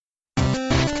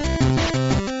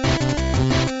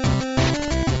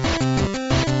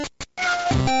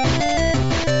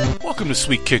Welcome to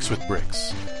Sweet Kicks with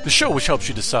Bricks, the show which helps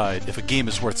you decide if a game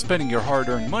is worth spending your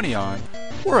hard-earned money on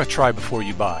or a try before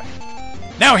you buy.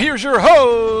 Now here's your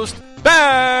host,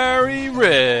 Barry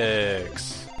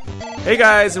Ricks. Hey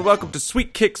guys, and welcome to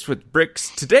Sweet Kicks with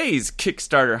Bricks. Today's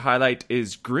Kickstarter highlight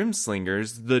is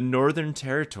Grimslingers, the Northern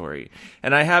Territory.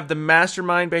 And I have the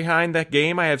mastermind behind that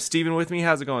game. I have Steven with me.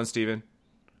 How's it going, Steven?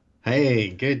 Hey,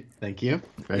 good. Thank you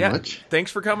very much.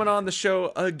 Thanks for coming on the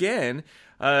show again.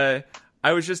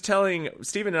 I was just telling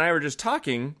Steven and I were just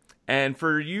talking, and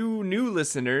for you new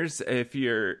listeners, if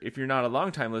you're not a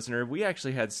longtime listener, we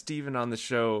actually had Steven on the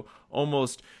show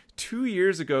almost 2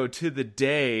 years ago to the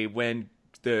day when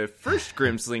the first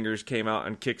Grimslingers came out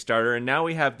on Kickstarter, and now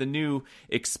we have the new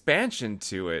expansion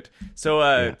to it. So,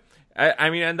 I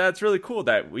mean, and that's really cool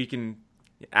that we can,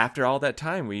 after all that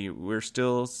time, we're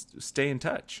still stay in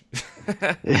touch.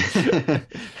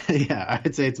 Yeah,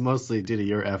 I'd say it's mostly due to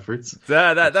your efforts.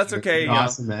 That's okay.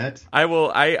 Awesome, Matt.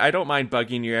 I don't mind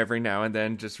bugging you every now and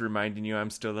then, just reminding you I'm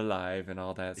still alive and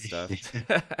all that stuff.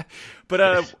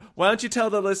 But why don't you tell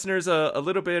the listeners a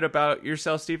little bit about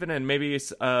yourself, Stephen, and maybe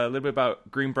a little bit about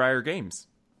Greenbrier Games?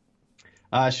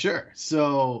 Sure.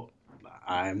 So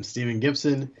I'm Stephen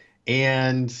Gibson,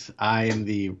 and I am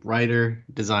the writer,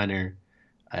 designer,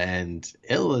 and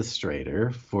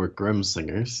illustrator for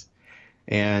Grimslingers.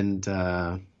 And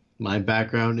my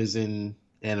background is in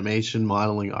animation,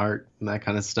 modeling, art, and that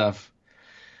kind of stuff.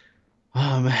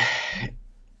 And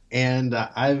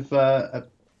I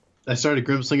started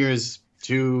Grimslingers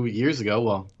 2 years ago.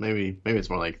 Well, maybe it's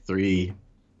more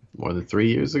than 3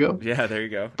 years ago. Yeah, there you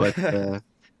go. But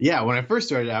yeah, when I first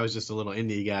started, I was just a little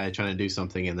indie guy trying to do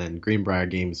something, and then Greenbrier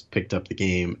Games picked up the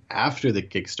game after the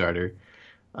Kickstarter.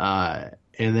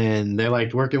 And then they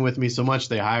liked working with me so much,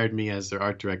 they hired me as their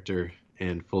art director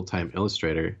and full-time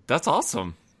illustrator. That's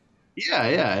awesome.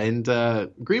 Yeah. And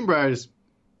Greenbrier's,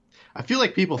 I feel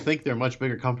like people think they're a much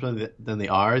bigger company than they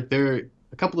are. They're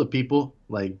a couple of people,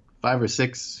 like 5 or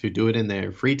 6, who do it in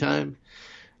their free time.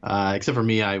 Except for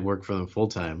me, I work for them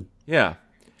full-time. Yeah.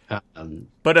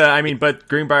 But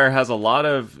Greenbrier has a lot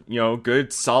of,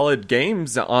 good, solid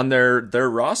games on their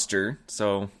roster.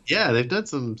 So yeah, they've done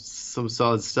some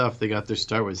solid stuff. They got their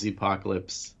start with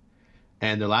Z-Apocalypse,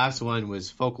 and their last one was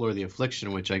Folklore of the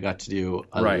Affliction, which I got to do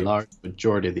a large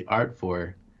majority of the art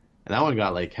for, and that one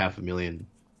got like $500,000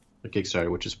 a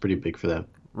Kickstarter, which is pretty big for them.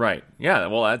 Right. Yeah.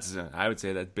 Well, that's I would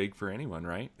say that's big for anyone,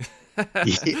 right?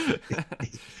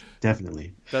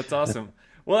 Definitely. That's awesome.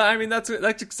 Well, I mean, that's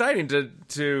exciting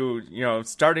to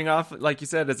starting off, like you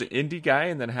said, as an indie guy,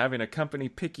 and then having a company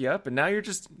pick you up, and now you're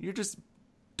just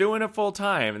doing it full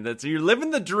time, and you're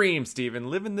living the dream, Stephen,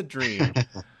 living the dream.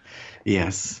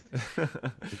 Yes.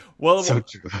 Well, so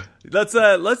true.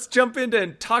 Let's jump into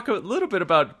and talk a little bit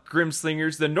about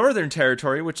Grimslingers, the Northern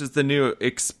Territory, which is the new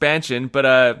expansion. But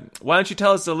why don't you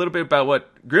tell us a little bit about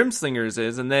what Grimslingers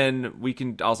is, and then we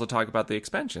can also talk about the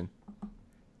expansion.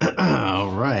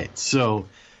 All right. So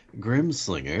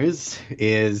Grimslingers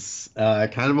is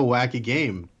kind of a wacky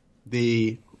game.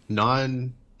 The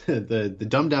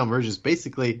dumbed down version is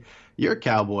basically you're a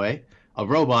cowboy. A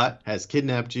robot has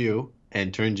kidnapped you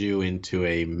and turned you into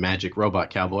a magic robot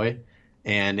cowboy.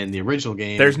 And in the original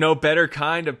game, there's no better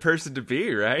kind of person to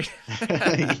be, right?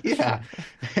 Yeah.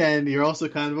 And you're also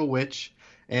kind of a witch.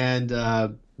 And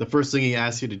the first thing he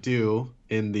asks you to do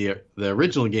in the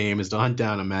original game is to hunt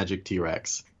down a magic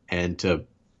T-Rex and to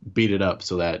beat it up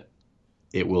so that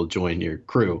it will join your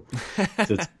crew.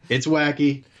 So it's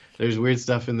wacky. There's weird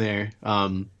stuff in there.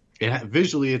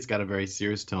 Visually, it's got a very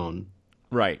serious tone.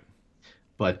 Right.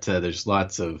 But there's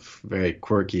lots of very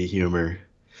quirky humor.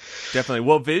 Definitely.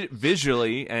 Well,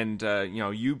 visually, and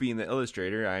you being the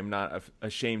illustrator, I'm not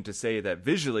ashamed to say that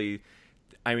visually,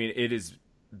 I mean, it is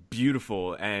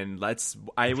beautiful, and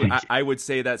I would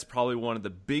say that's probably one of the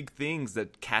big things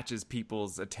that catches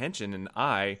people's attention and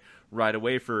eye right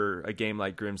away for a game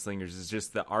like Grimslingers is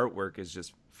just the artwork is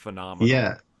just phenomenal.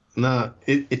 Yeah, no,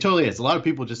 it totally is. A lot of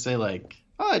people just say like,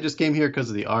 "Oh, I just came here because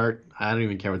of the art. I don't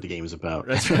even care what the game is about."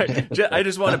 That's right. I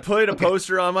just want to put a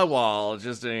poster on my wall,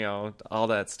 just all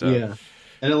that stuff. Yeah,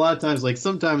 and a lot of times, like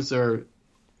sometimes there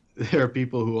are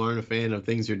people who aren't a fan of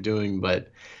things you're doing,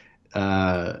 but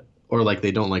or like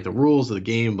they don't like the rules of the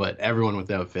game, but everyone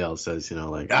without fail says,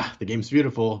 the game's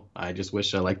beautiful. I just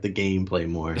wish I liked the gameplay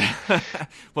more.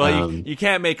 Well, you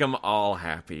can't make them all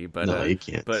happy, but no, you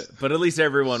can't. But at least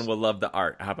everyone will love the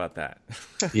art. How about that?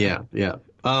 Yeah.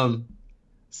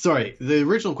 Sorry, the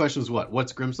original question was what?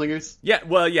 What's Grimslingers? Yeah,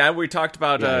 well, we talked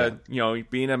about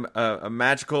being a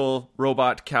magical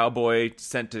robot cowboy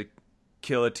sent to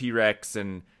kill a T-Rex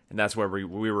and And that's where we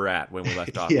were at when we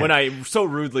left off. Yeah. When I so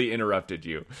rudely interrupted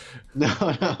you.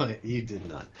 No, you did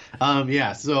not.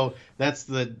 Yeah, so that's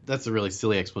a really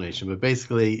silly explanation, but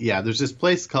basically, yeah, there's this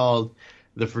place called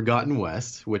the Forgotten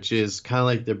West, which is kind of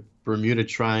like the Bermuda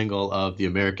Triangle of the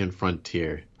American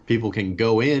frontier. People can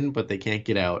go in, but they can't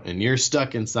get out, and you're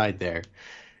stuck inside there.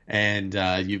 And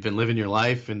you've been living your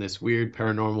life in this weird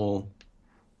paranormal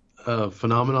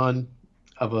phenomenon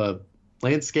of a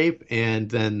landscape, and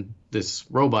then this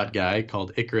robot guy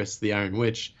called Icarus the Iron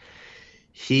Witch,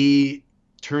 he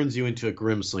turns you into a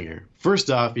Grimslinger. First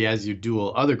off, he has you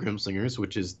duel other Grimslingers,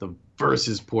 which is the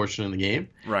versus portion of the game.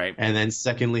 Right. And then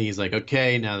secondly, he's like,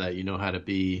 okay, now that you know how to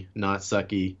be not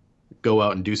sucky, go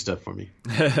out and do stuff for me.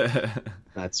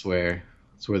 That's where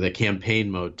the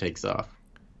campaign mode takes off.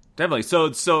 Definitely.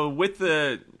 So with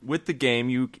the game,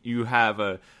 you have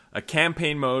a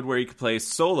campaign mode where you can play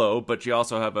solo, but you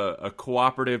also have a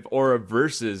cooperative or a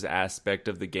versus aspect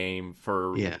of the game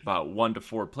for about 1 to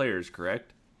 4 players,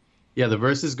 correct? Yeah, the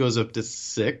versus goes up to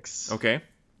 6. Okay.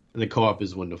 And the co-op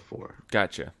is 1 to 4.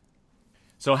 Gotcha.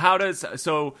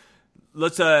 So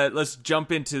let's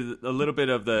jump into a little bit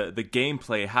of the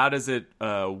gameplay. How does it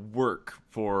work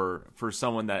for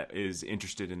someone that is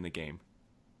interested in the game?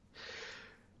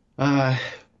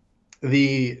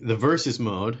 The versus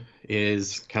mode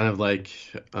is kind of like,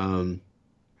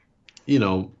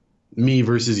 me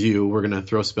versus you. We're going to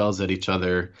throw spells at each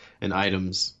other and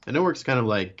items. And it works kind of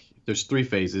like there's 3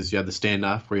 phases. You have the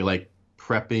standoff where you're like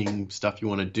prepping stuff you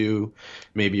want to do.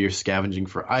 Maybe you're scavenging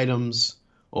for items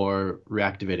or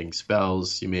reactivating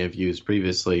spells you may have used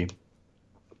previously,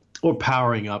 or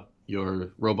powering up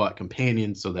your robot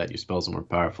companion so that your spells are more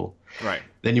powerful. Right.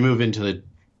 Then you move into the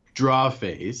draw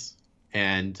phase,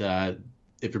 and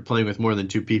if you're playing with more than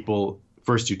 2 people,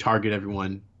 first you target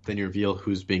everyone, then you reveal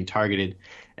who's being targeted,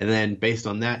 and then based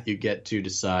on that you get to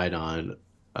decide on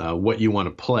what you want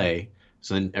to play.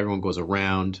 So then everyone goes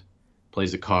around,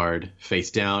 plays a card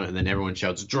face down, and then everyone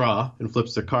shouts draw and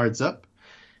flips their cards up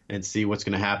and see what's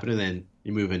going to happen. And then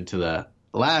you move into the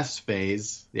last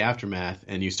phase, the aftermath,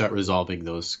 and you start resolving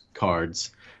those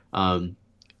cards.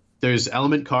 There's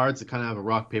element cards that kind of have a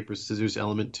rock, paper, scissors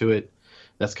element to it.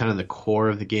 That's kind of the core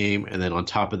of the game. And then on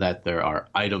top of that, there are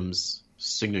items,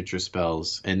 signature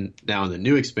spells. And now in the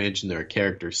new expansion, there are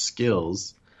character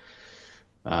skills,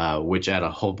 which add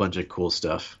a whole bunch of cool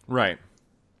stuff. Right.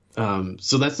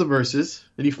 So that's the versus.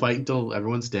 And you fight until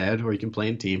everyone's dead, or you can play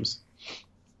in teams.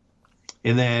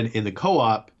 And then in the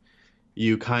co-op,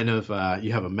 you kind of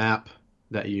you have a map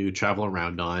that you travel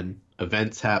around on.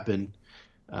 Events happen.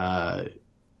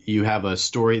 You have a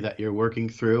story that you're working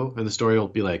through, and the story will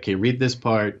be like, okay, read this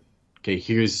part. Okay,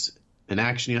 here's an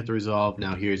action you have to resolve.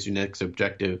 Now here's your next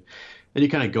objective. And you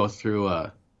kind of go through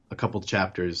a couple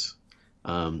chapters,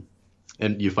 and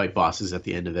you fight bosses at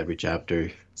the end of every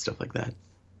chapter, stuff like that.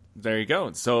 There you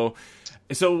go. So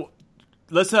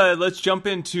let's jump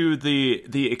into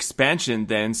the expansion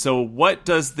then. So what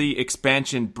does the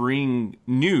expansion bring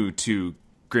new to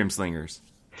Grimslingers?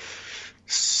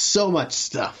 So much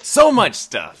stuff.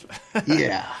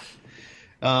 Yeah.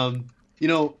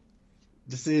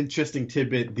 Just an interesting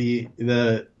tidbit.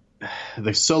 The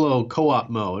solo co-op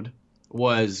mode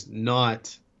was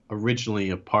not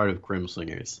originally a part of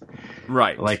Grimslingers.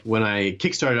 Right. Like when I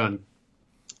kickstarted on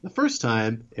the first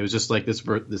time, it was just like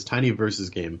this tiny versus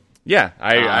game. Yeah,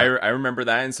 I remember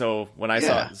that, and so when I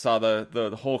saw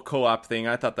the whole co-op thing,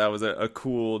 I thought that was a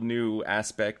cool new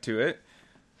aspect to it.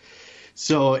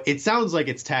 So it sounds like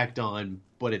it's tacked on,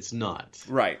 but it's not.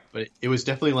 Right. But it was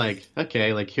definitely like,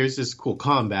 okay, like here's this cool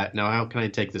combat. Now how can I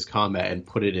take this combat and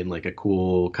put it in like a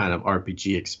cool kind of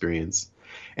RPG experience?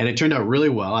 And it turned out really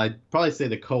well. I'd probably say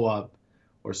the co-op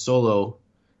or solo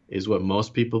is what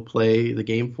most people play the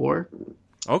game for.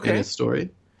 Okay. In its story.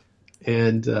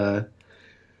 And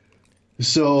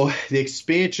so the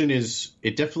expansion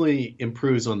it definitely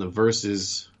improves on the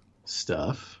versus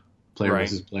stuff. Player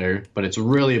versus player, but it's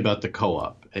really about the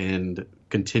co-op and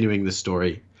continuing the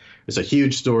story. It's a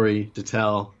huge story to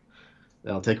tell.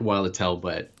 That'll take a while to tell,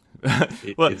 but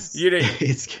it's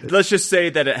good. Let's just say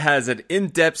that it has an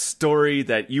in-depth story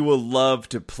that you will love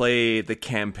to play the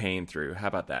campaign through. How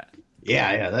about that?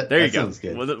 Yeah, that sounds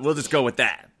good. We'll just go with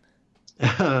that.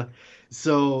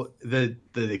 So the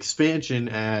expansion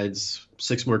adds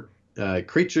 6 more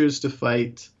creatures to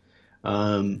fight.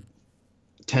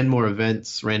 10 more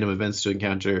random events to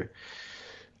encounter.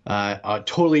 A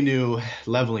totally new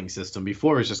leveling system.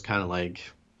 Before it was just kind of like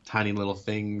tiny little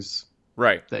things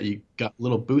that you got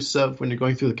little boosts of when you're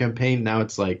going through the campaign. Now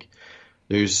it's like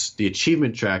there's the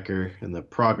achievement tracker and the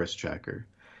progress tracker.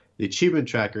 The achievement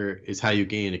tracker is how you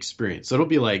gain experience. So it'll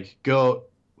be like,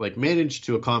 like managed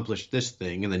to accomplish this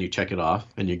thing, and then you check it off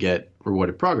and you get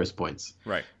rewarded progress points.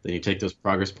 Right. Then you take those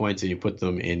progress points and you put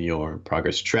them in your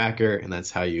progress tracker, and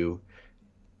that's how you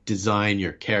design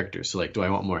your character. So like, do I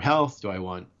want more health? Do I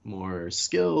want more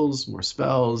skills, more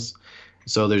spells?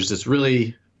 So there's this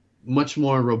really much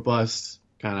more robust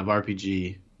kind of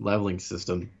RPG leveling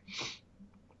system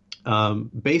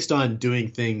based on doing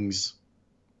things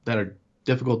that are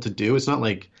difficult to do. It's not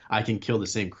like I can kill the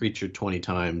same creature 20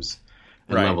 times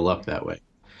and level up that way.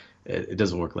 It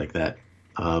doesn't work like that.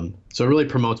 So it really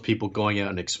promotes people going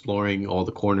out and exploring all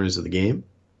the corners of the game.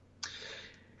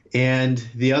 And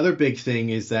the other big thing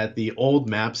is that the old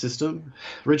map system,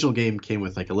 original game came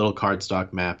with like a little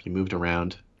cardstock map. You moved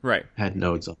around, had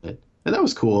nodes on it, and that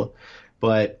was cool.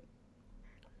 But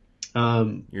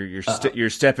you're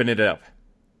stepping it up.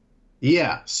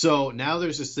 Yeah. So now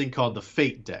there's this thing called the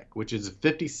Fate deck, which is a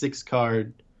 56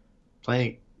 card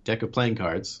deck of playing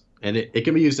cards, and it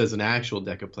can be used as an actual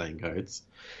deck of playing cards.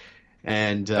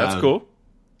 And that's cool.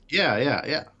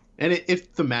 Yeah. And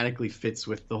it thematically fits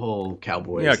with the whole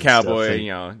cowboys. Yeah, cowboy,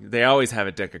 they always have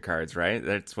a deck of cards, right?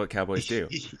 That's what cowboys do.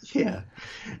 Yeah.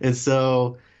 And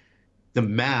so the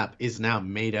map is now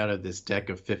made out of this deck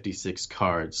of 56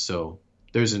 cards. So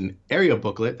there's an area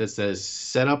booklet that says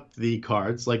set up the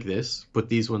cards like this, put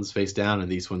these ones face down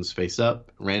and these ones face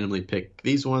up, randomly pick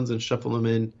these ones and shuffle them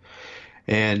in.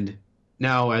 And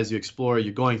now as you explore,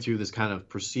 you're going through this kind of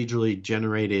procedurally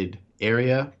generated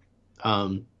area.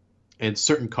 And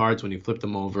certain cards, when you flip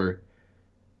them over,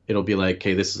 it'll be like,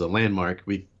 okay, this is a landmark.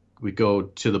 We go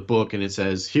to the book and it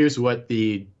says, here's what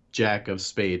the Jack of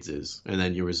Spades is. And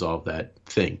then you resolve that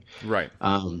thing. Right.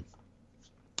 And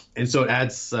so it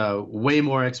adds way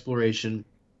more exploration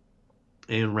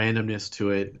and randomness to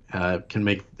it. Can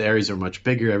make the areas are much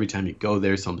bigger. Every time you go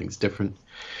there, something's different.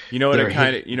 You know what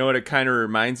it kind of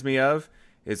reminds me of?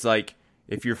 It's like,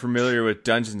 if you're familiar with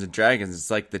Dungeons and Dragons, it's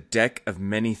like the deck of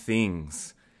many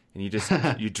things. And you just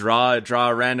you draw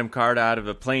a random card out of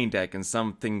a playing deck, and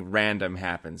something random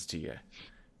happens to you.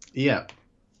 Yeah,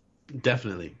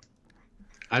 definitely.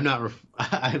 I'm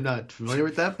not familiar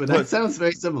with that, but that sounds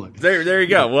very similar. There you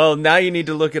go. Well, now you need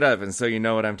to look it up, and so you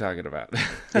know what I'm talking about.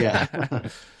 Yeah.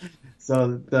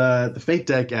 So the Fate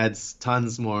deck adds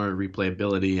tons more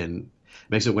replayability and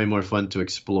makes it way more fun to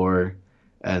explore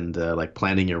and like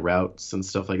planning your routes and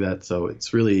stuff like that. So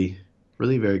it's really,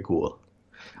 really very cool.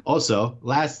 Also,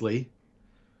 lastly,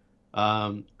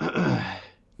 the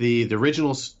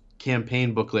original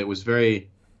campaign booklet was very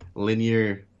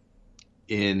linear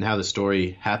in how the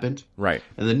story happened. Right.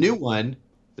 And the new one,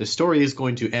 the story is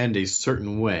going to end a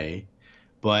certain way,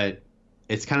 but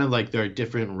it's kind of like there are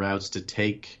different routes to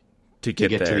take to get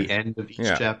to the end of each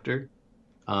chapter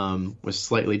with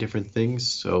slightly different things.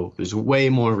 So there's way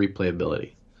more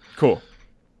replayability. Cool.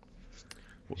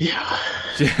 Yeah.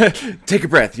 Take a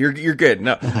breath. You're good.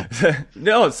 No.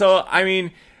 No, so I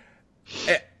mean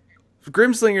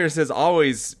Grimslingers has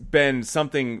always been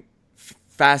something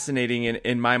fascinating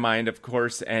in my mind, of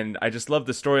course, and I just love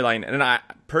the storyline. And I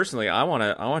personally I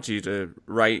want you to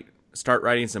start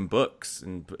writing some books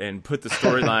and put the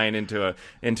storyline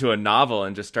into a novel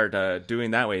and just start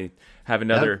doing that way. Have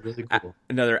another really cool.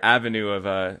 Another avenue of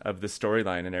the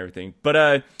storyline and everything.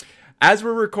 But as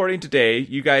we're recording today,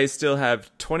 you guys still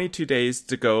have 22 days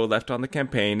to go left on the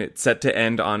campaign. It's set to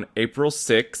end on April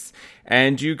 6th,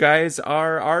 and you guys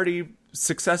are already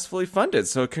successfully funded.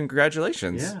 So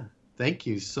congratulations! Yeah, thank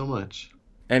you so much.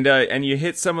 And you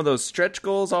hit some of those stretch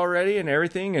goals already and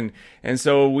everything, and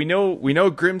so we know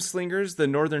Grimslingers, the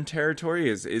Northern Territory,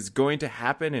 is going to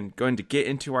happen and going to get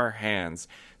into our hands.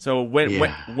 So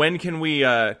when can we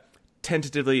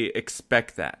tentatively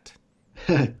expect that?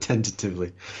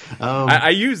 Tentatively. I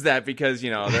use that because,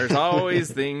 there's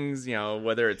always things,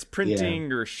 whether it's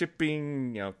printing or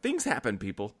shipping, things happen,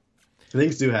 people.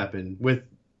 Things do happen. With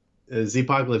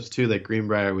Z-Apocalypse 2, that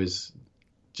Greenbrier was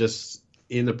just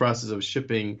in the process of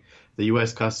shipping, the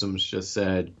U.S. Customs just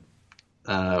said,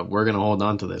 we're going to hold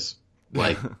on to this.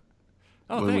 Like,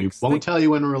 we won't tell you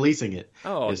when we're releasing it.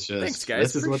 Oh, it's just, thanks,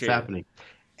 guys. This is what's happening.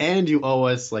 And you owe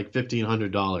us like $1,500.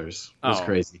 It was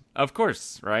crazy. Of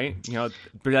course, right?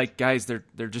 But like, guys,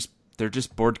 they're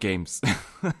just board games.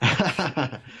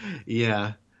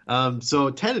 Yeah. So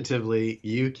tentatively,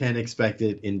 you can expect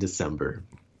it in December.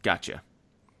 Gotcha.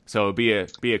 So it'll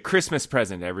be a Christmas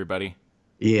present, everybody.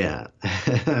 Yeah.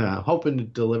 Hoping to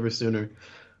deliver sooner.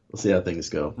 We'll see how things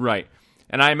go. Right.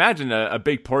 And I imagine a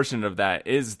big portion of that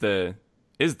is the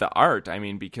art. I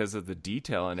mean, because of the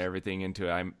detail and everything into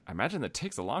it, I imagine that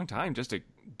takes a long time just to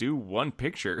do one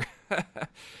picture.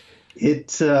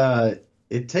 It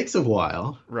it takes a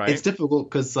while. Right. It's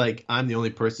difficult because like I'm the only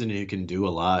person who can do a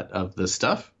lot of the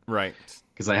stuff. Right.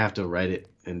 Because I have to write it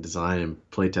and design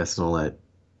and play test and all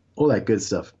that good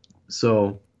stuff.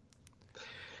 So,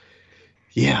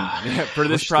 yeah. For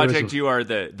this project, you are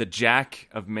the jack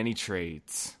of many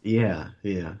trades. Yeah.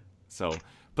 So,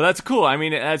 but that's cool. I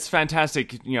mean, that's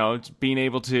fantastic. You know, being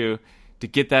able to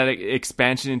get that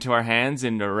expansion into our hands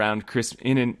in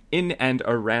and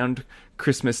around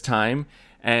Christmas time,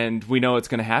 and we know it's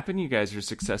going to happen. You guys are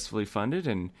successfully funded,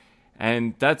 and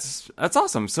that's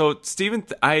awesome. So, Stephen,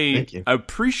 I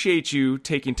appreciate you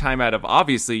taking time out of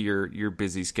obviously your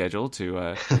busy schedule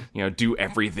to do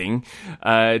everything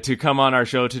to come on our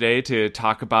show today to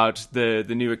talk about the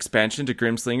new expansion to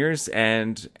Grimslingers,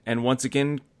 and once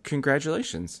again,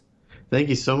 congratulations. Thank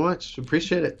you so much.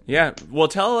 Appreciate it. Yeah. Well,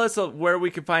 tell us where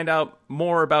we can find out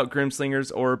more about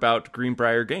Grimslingers or about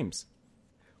Greenbrier Games.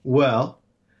 Well,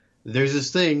 there's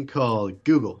this thing called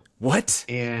Google. What?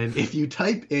 And if you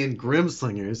type in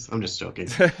Grimslingers, I'm just joking.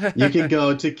 You can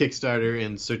go to Kickstarter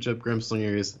and search up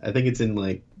Grimslingers. I think it's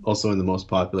in also in the most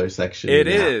popular section. It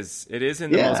is. It is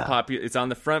in the most popular. It's on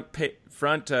the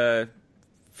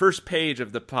first page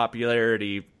of the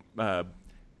popularity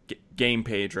game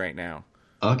page right now.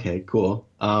 Okay, cool.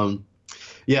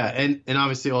 Yeah, and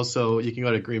obviously also you can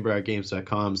go to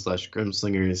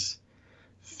greenbriergames.com/Grimslingers,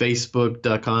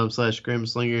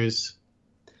 Facebook.com/Grimslingers.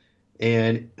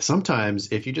 And sometimes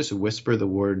if you just whisper the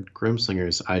word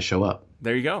Grimslingers, I show up.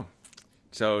 There you go.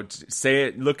 So say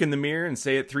it, look in the mirror and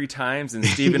say it 3 times, and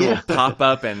Stephen will pop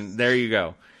up, and there you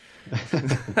go.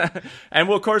 And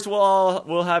of course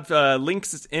we'll have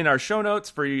links in our show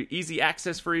notes for easy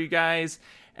access for you guys.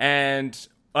 And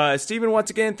Stephen, once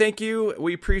again, thank you.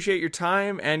 We appreciate your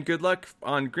time, and good luck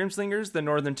on Grimslingers, the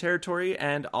Northern Territory,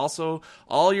 and also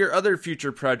all your other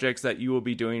future projects that you will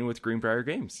be doing with Greenbrier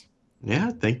Games.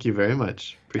 Yeah, thank you very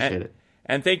much. Appreciate it.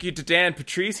 And thank you to Dan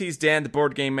Patrice. He's Dan, the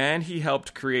Board Game Man. He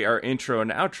helped create our intro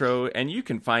and outro, and you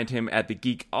can find him at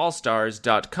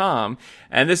thegeekallstars.com.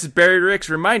 And this is Barry Ricks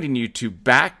reminding you to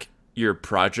back your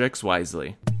projects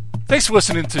wisely. Thanks for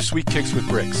listening to Sweet Kicks with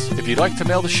Bricks. If you'd like to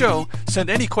mail the show, send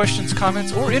any questions,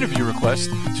 comments, or interview requests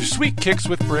to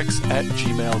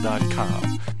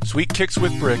sweetkickswithbricks@gmail.com. Sweet Kicks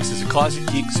with Bricks is a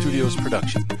Closet Geek Studios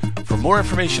production. For more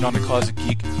information on the Closet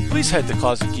Geek, please head to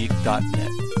closetgeek.net.